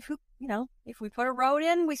wildlife. If we put a road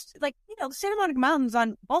in, the Santa Monica Mountains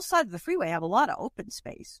on both sides of the freeway have a lot of open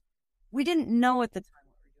space. We didn't know at the time what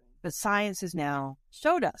we were doing, but science has now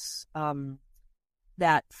showed us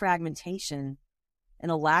that fragmentation and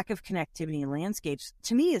a lack of connectivity in landscapes,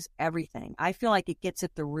 to me, is everything. I feel like it gets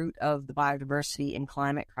at the root of the biodiversity and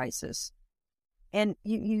climate crisis. And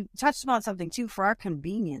you touched upon something, too, for our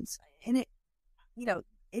convenience. And it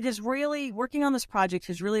is really, working on this project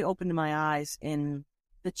has really opened my eyes in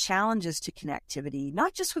the challenges to connectivity,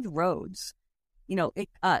 not just with roads. It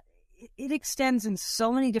extends in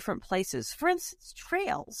so many different places. For instance,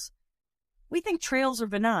 trails. We think trails are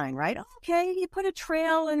benign, right? Okay, you put a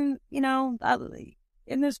trail in, in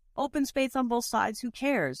this open space on both sides, who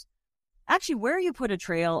cares? Actually, where you put a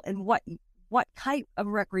trail and what type of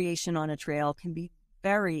recreation on a trail can be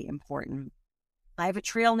very important. I have a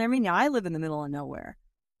trail near me now. I live in the middle of nowhere.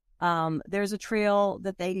 There's a trail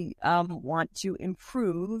that they want to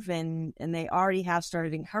improve, and they already have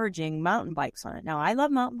started encouraging mountain bikes on it. Now, I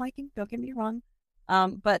love mountain biking, don't get me wrong,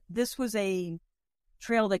 but this was a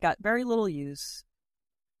trail that got very little use.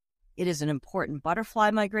 It is an important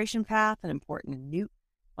butterfly migration path, an important newt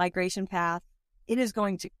migration path. It is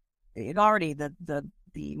going to, the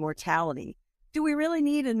mortality. Do we really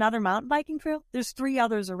need another mountain biking trail? There's 3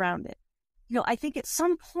 others around it. I think at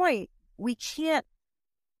some point we have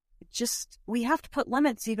to put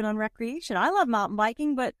limits even on recreation. I love mountain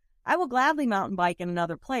biking, but I will gladly mountain bike in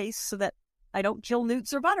another place so that I don't kill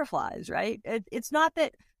newts or butterflies, right? It's not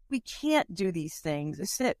that we can't do these things.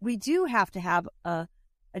 It's that we do have to have a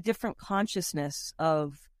different consciousness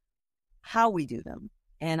of how we do them.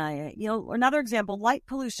 And another example, light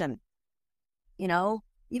pollution.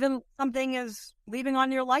 Even something as leaving on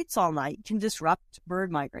your lights all night can disrupt bird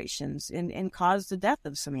migrations and cause the death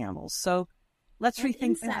of some animals. So let's rethink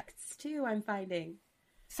insects too, I'm finding.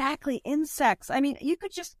 Exactly, insects. I mean, you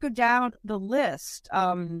could just go down the list.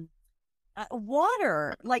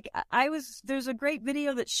 Water. There's a great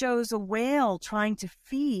video that shows a whale trying to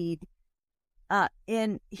feed,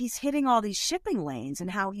 and he's hitting all these shipping lanes, and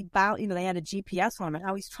how he they had a GPS on him, and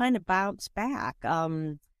how he's trying to bounce back.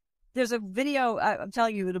 There's a video, I'm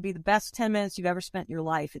telling you, it'll be the best 10 minutes you've ever spent in your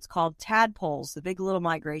life. It's called Tadpoles, the Big Little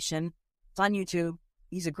Migration. It's on YouTube.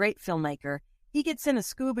 He's a great filmmaker. He gets in a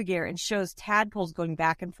scuba gear and shows tadpoles going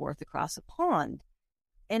back and forth across a pond.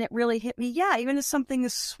 And it really hit me. Yeah, even if something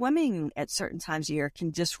is swimming at certain times of year can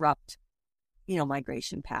disrupt,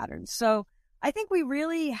 migration patterns. So I think we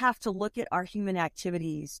really have to look at our human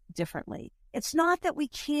activities differently. It's not that we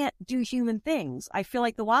can't do human things. I feel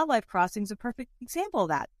like the wildlife crossing is a perfect example of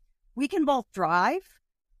that. We can both drive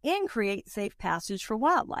and create safe passage for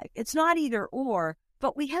wildlife. It's not either or,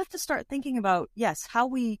 but we have to start thinking about, yes, how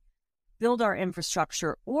we build our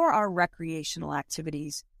infrastructure or our recreational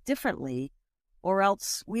activities differently, or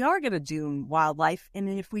else we are going to doom wildlife. And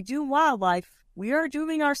if we doom wildlife, we are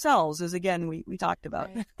dooming ourselves, as again, we talked about.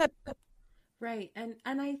 Right. Right. And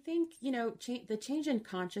I think, the change in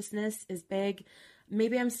consciousness is big.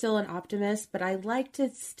 Maybe I'm still an optimist, but I like to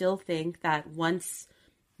still think that once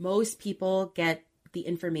most people get the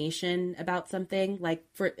information about something, like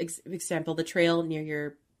for example, the trail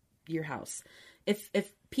near your house, if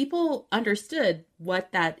people understood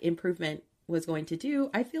what that improvement was going to do,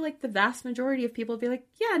 I feel like the vast majority of people would be like,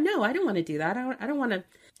 yeah, no, I don't want to do that. I don't want to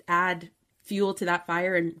add fuel to that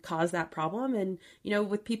fire and cause that problem. And,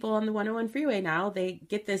 with people on the 101 freeway now, they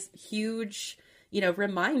get this huge,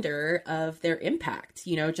 reminder of their impact,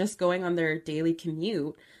 just going on their daily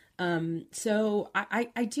commute. So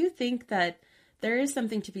I do think that there is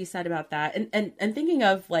something to be said about that. And thinking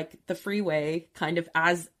of like the freeway kind of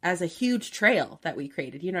as a huge trail that we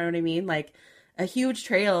created, you know what I mean? Like a huge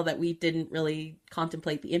trail that we didn't really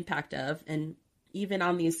contemplate the impact of. And even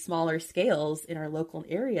on these smaller scales in our local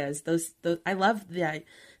areas, those I love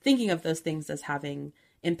thinking of those things as having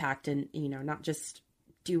impact and, not just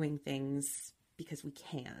doing things because we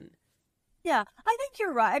can. Yeah, I think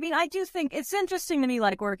you're right. I mean, I do think it's interesting to me,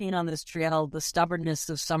 like working on this trail, the stubbornness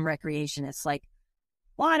of some recreationists. Like,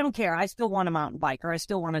 well, I don't care. I still want a mountain bike, or I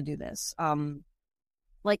still want to do this.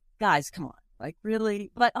 Like, guys, come on. Like,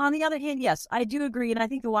 really? But on the other hand, yes, I do agree. And I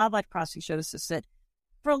think the Wildlife Crossing showed us this, that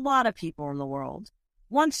for a lot of people in the world,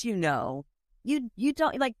 once you know, you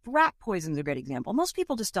don't, like, rat poison's a great example. Most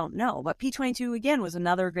people just don't know. But P-22, again, was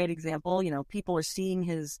another great example. People are seeing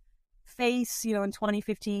his face, in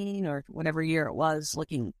 2015 or whatever year it was,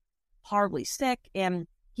 looking horribly sick. And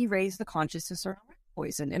he raised the consciousness around rat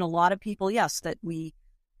poison. And a lot of people, yes, that we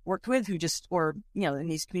worked with who just, or, in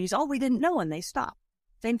these communities, we didn't know, and they stopped.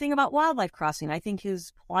 Same thing about Wildlife Crossing. I think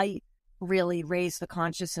his plight really raised the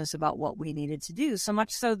consciousness about what we needed to do, so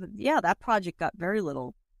much so that, that project got very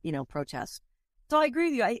little, protest. So I agree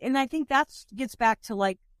with you. And I think that gets back to,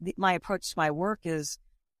 like, my approach to my work is,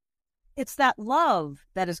 it's that love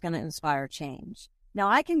that is going to inspire change. Now,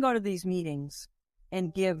 I can go to these meetings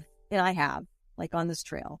and give, and I have, like on this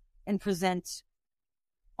trail, and present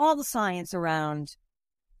all the science around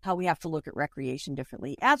how we have to look at recreation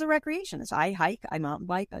differently. As a recreationist, I hike, I mountain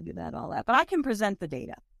bike, I do that, all that. But I can present the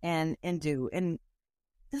data and it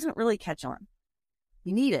doesn't really catch on.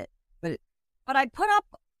 You need it. But I put up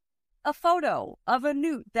a photo of a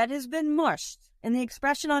newt that has been mushed and the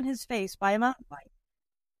expression on his face by a mountain bike.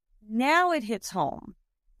 Now it hits home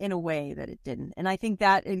in a way that it didn't. And I think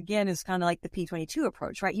that, again, is kind of like the P-22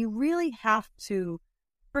 approach, right? You really have to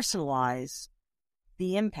personalize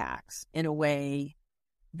the impacts in a way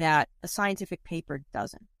that a scientific paper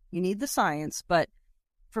doesn't. You need the science, but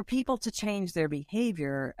for people to change their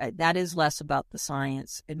behavior, that is less about the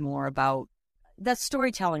science and more about that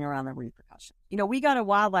storytelling around the repercussions. We got a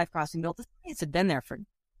wildlife crossing built. The science had been there for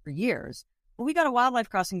years, but we got a wildlife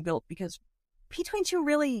crossing built because P-22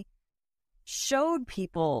 really showed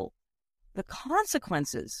people the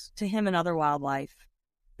consequences to him and other wildlife,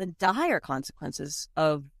 the dire consequences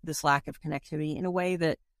of this lack of connectivity in a way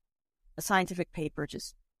that a scientific paper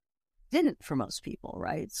just didn't for most people,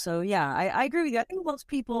 right? So yeah, I agree with you. I think most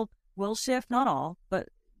people will shift, not all, but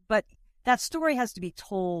that story has to be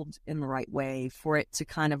told in the right way for it to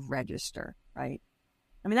kind of register, right?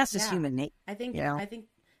 I mean, that's just human nature. I think,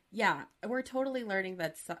 we're totally learning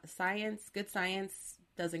that good science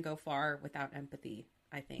doesn't go far without empathy,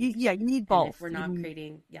 I think. You need both. And if we're not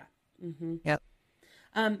creating, Mm-hmm. Yep.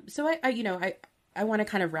 So I want to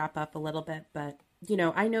kind of wrap up a little bit, but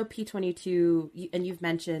I know P-22, and you've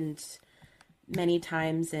mentioned many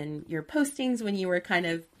times in your postings when you were kind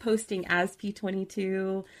of posting as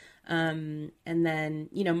P-22, and then,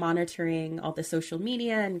 monitoring all the social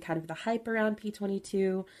media and kind of the hype around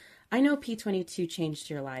P-22. I know P-22 changed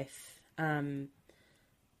your life.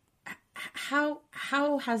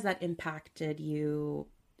 How has that impacted you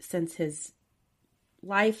since his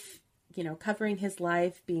life, covering his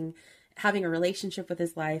life, having a relationship with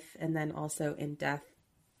his life, and then also in death?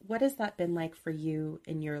 What has that been like for you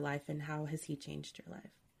in your life, and how has he changed your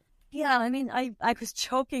life? Yeah, I mean, I was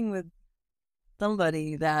joking with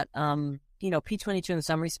somebody that, P-22 in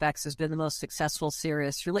some respects has been the most successful,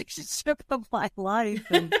 serious relationship of my life.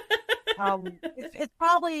 And it's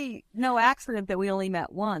probably no accident that we only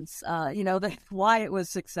met once, that's why it was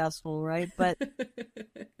successful, right? But,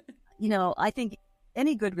 I think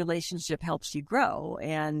any good relationship helps you grow.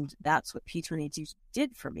 And that's what P-22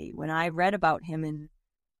 did for me. When I read about him in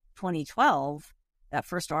 2012, that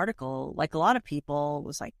first article, like a lot of people,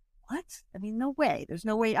 was like, what? I mean, no way. There's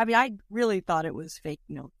no way. I mean, I really thought it was fake.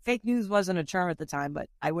 Fake news wasn't a term at the time, but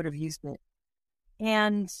I would have used it.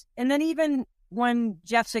 And then even when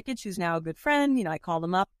Jeff Sickich, who's now a good friend, I called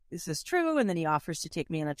him up, is this true? And then he offers to take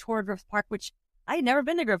me on a tour of Griffith Park, which I had never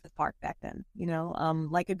been to Griffith Park back then,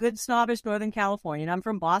 like a good snobbish Northern Californian. I'm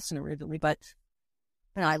from Boston originally, but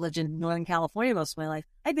I lived in Northern California most of my life.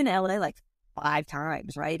 I'd been to LA like 5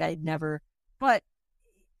 times, right? But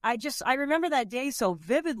I remember that day so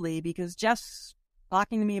vividly because Jeff's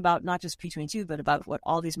talking to me about not just P-22, but about what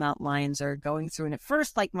all these mountain lions are going through. And at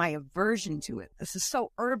first, like, my aversion to it, this is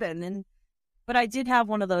so urban. But I did have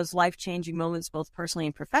one of those life-changing moments, both personally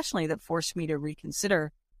and professionally, that forced me to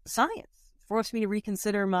reconsider science, forced me to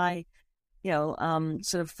reconsider my,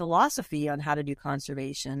 sort of philosophy on how to do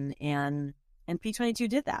conservation. And P-22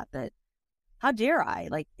 did that. That how dare I?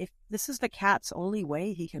 Like, if this is the cat's only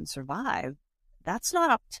way he can survive, that's not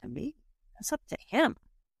up to me. That's up to him,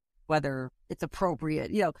 whether it's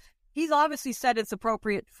appropriate. He's obviously said it's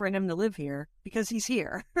appropriate for him to live here because he's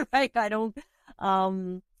here, right?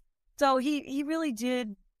 So he really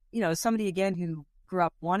did, somebody, again, who grew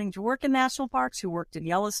up wanting to work in national parks, who worked in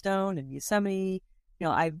Yellowstone and Yosemite,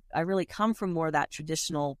 I really come from more of that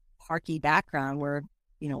traditional parky background where,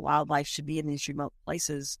 wildlife should be in these remote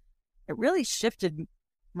places. It really shifted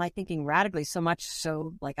my thinking radically, so much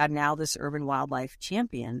so like I'm now this urban wildlife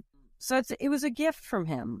champion. So it was a gift from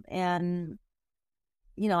him. And,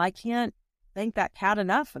 I can't thank that cat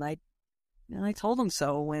enough. And I told him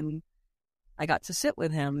so when I got to sit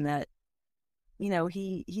with him, that,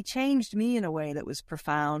 he changed me in a way that was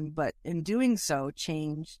profound, but in doing so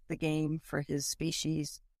changed the game for his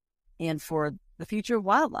species and for the future of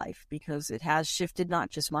wildlife, because it has shifted not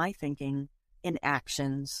just my thinking and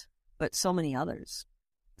actions, but so many others.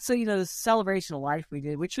 So, the celebration of life we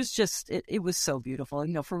did, which was just, it was so beautiful.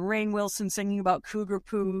 From Rainn Wilson singing about cougar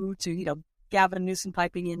poo to, Gavin Newsom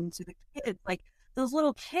piping into the kids, like those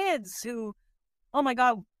little kids who, oh my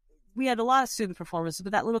God, we had a lot of student performances,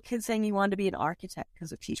 but that little kid saying he wanted to be an architect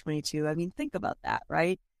because of P-22. I mean, think about that,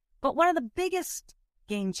 right? But one of the biggest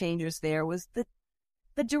game changers there was the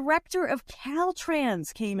director of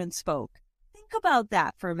Caltrans came and spoke. Think about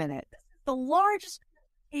that for a minute. The largest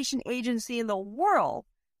education agency in the world,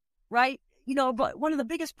 right? But one of the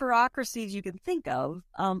biggest bureaucracies you can think of,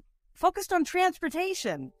 focused on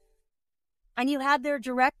transportation. And you had their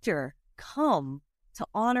director come to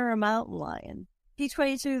honor a mountain lion.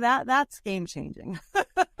 P-22, that's game changing.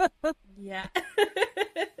 Yeah.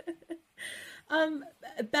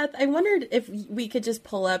 Beth, I wondered if we could just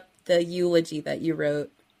pull up the eulogy that you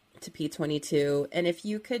wrote to P-22, and if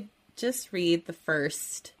you could just read the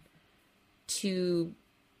first 2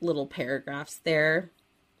 little paragraphs there,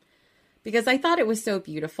 because I thought it was so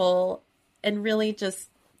beautiful and really just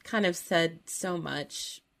kind of said so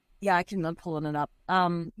much. Yeah, I'm pulling it up.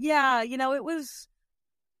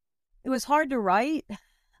 It was hard to write.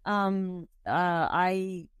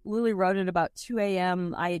 I literally wrote it about 2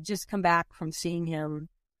 a.m. I had just come back from seeing him,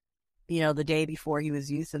 the day before he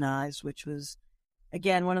was euthanized, which was,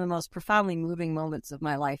 again, one of the most profoundly moving moments of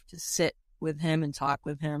my life, to sit with him and talk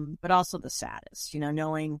with him, but also the saddest,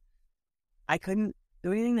 knowing I couldn't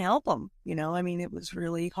do anything to help him. It was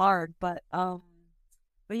really hard, but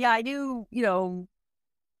yeah, I knew,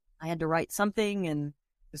 I had to write something, and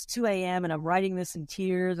it was 2 a.m. and I'm writing this in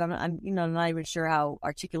tears. I'm not even sure how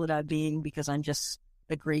articulate I'm being because I'm just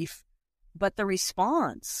the grief. But the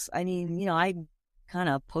response, I kind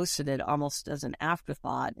of posted it almost as an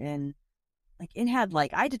afterthought, and it had I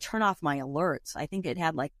had to turn off my alerts. I think it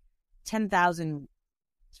had 10,000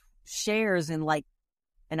 shares in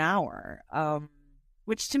an hour,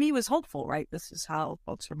 which to me was hopeful, right? This is how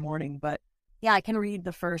folks are mourning. But yeah, I can read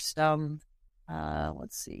the first,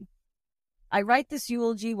 let's see. I write this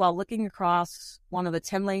eulogy while looking across one of the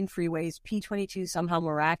 10-lane freeways P-22 somehow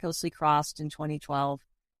miraculously crossed in 2012,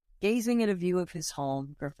 gazing at a view of his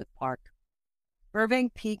home, Griffith Park.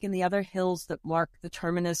 Burbank Peak and the other hills that mark the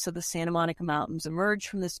terminus of the Santa Monica Mountains emerge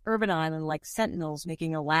from this urban island like sentinels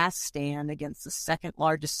making a last stand against the second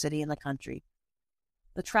largest city in the country.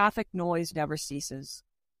 The traffic noise never ceases.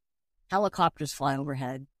 Helicopters fly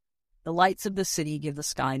overhead. The lights of the city give the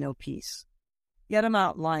sky no peace. Yet a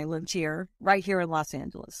mountain lion lived here, right here in Los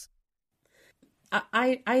Angeles.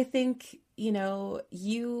 I think,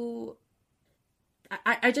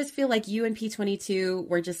 I just feel like you and P-22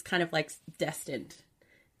 were just kind of destined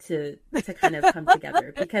to kind of come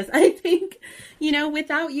together, because I think,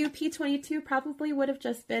 without you, P-22 probably would have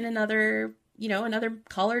just been another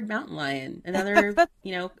collared mountain lion, another,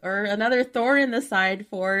 or another thorn in the side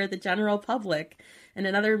for the general public, and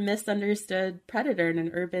another misunderstood predator in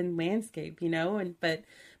an urban landscape,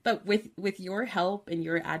 but with your help and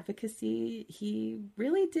your advocacy, he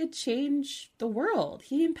really did change the world.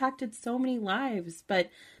 He impacted so many lives, but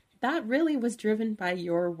that really was driven by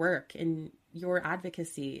your work and your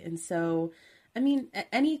advocacy. And so,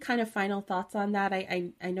 any kind of final thoughts on that?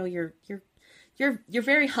 I know you're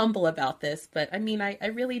very humble about this, but I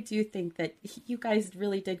really do think that you guys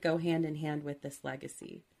really did go hand in hand with this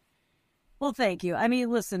legacy. Well, thank you.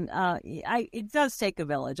 Listen, it does take a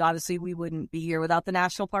village. Obviously, we wouldn't be here without the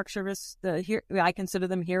National Park Service. I consider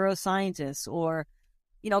them hero scientists, or,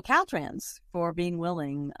 Caltrans for being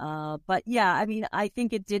willing. But yeah, I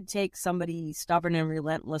think it did take somebody stubborn and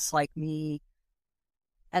relentless like me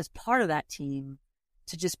as part of that team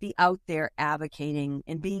to just be out there advocating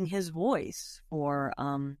and being his voice for,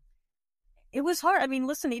 it was hard.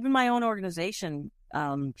 Listen, even my own organization,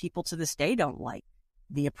 people to this day don't like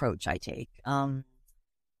the approach I take.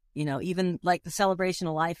 Even the celebration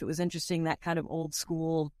of life, it was interesting, that kind of old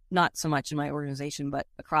school, not so much in my organization, but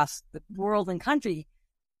across the world and country,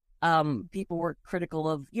 people were critical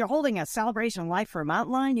of, you're holding a celebration of life for a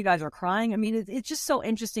mountain lion, you guys are crying. It's just so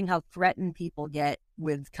interesting how threatened people get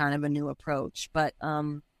with kind of a new approach. But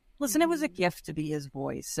listen, it was a gift to be his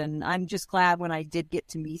voice. And I'm just glad when I did get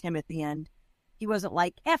to meet him at the end, he wasn't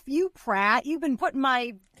like, F you, Pratt, you've been putting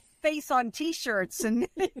my face on T-shirts and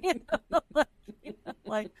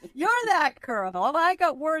like, you're that girl. I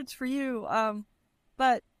got words for you.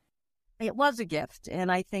 But it was a gift.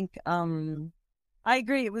 And I think, I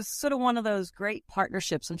agree. It was sort of one of those great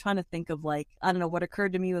partnerships. I'm trying to think of like, I don't know, what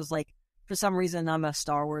occurred to me was like, for some reason, I'm a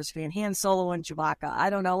Star Wars fan, Han Solo and Chewbacca.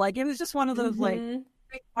 I don't know. Like, it was just one of those like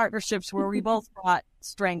great partnerships where we both brought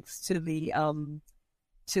strengths to the,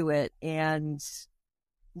 to it and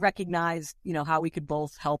recognized, how we could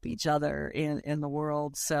both help each other in the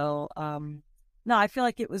world. So, no, I feel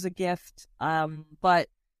like it was a gift. But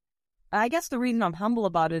I guess the reason I'm humble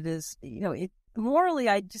about it is, morally,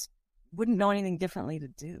 I just wouldn't know anything differently to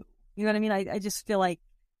do. You know what I mean? I just feel like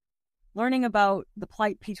learning about the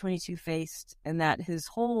plight P-22 faced and that his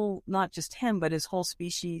whole, not just him, but his whole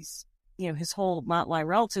species, his whole mountain lion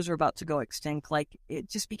relatives were about to go extinct. Like, it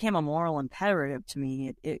just became a moral imperative to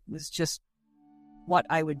me. It was just what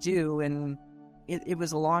I would do. And it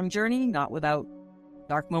was a long journey, not without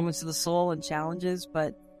dark moments of the soul and challenges,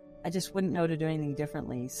 but I just wouldn't know to do anything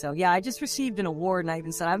differently. So yeah, I just received an award and I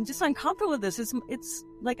even said, I'm just uncomfortable with this. It's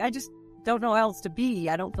like, I just don't know how else to be.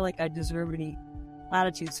 I don't feel like I deserve any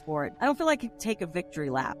latitudes for it. I don't feel like I could take a victory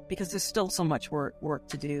lap because there's still so much work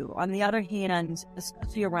to do. On the other hand,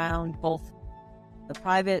 especially around both the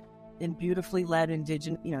private and beautifully led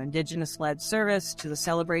indigenous-led service, to the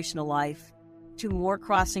celebration of life, to more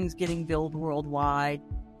crossings getting built worldwide,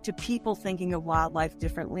 to people thinking of wildlife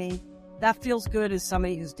differently. That feels good as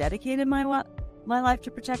somebody who's dedicated my life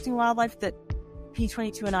to protecting wildlife, that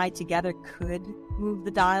P-22 and I together could move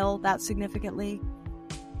the dial that significantly.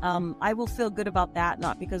 I will feel good about that,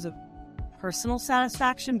 not because of personal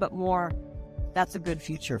satisfaction, but more, that's a good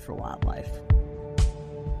future for wildlife.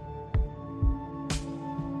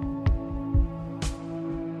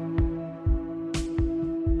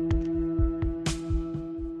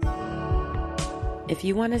 If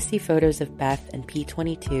you want to see photos of Beth and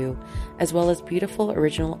P-22, as well as beautiful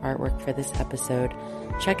original artwork for this episode,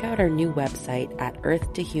 check out our new website at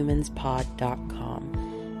earthtohumanspod.com.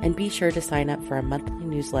 And be sure to sign up for a monthly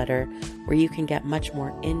newsletter where you can get much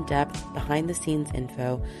more in-depth, behind-the-scenes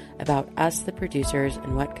info about us, the producers,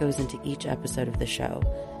 and what goes into each episode of the show.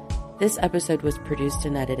 This episode was produced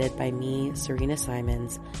and edited by me, Serena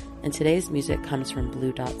Simons, and today's music comes from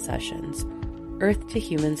Blue Dot Sessions. Earth to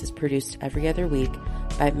Humans is produced every other week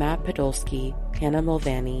by Matt Podolsky, Hannah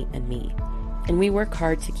Mulvaney, and me. And we work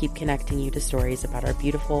hard to keep connecting you to stories about our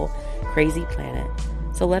beautiful, crazy planet.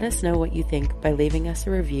 So let us know what you think by leaving us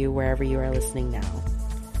a review wherever you are listening now.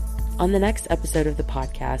 On the next episode of the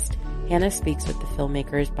podcast, Hannah speaks with the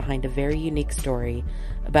filmmakers behind a very unique story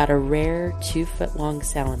about a rare 2-foot-long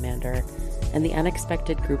salamander and the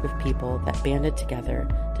unexpected group of people that banded together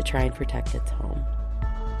to try and protect its home.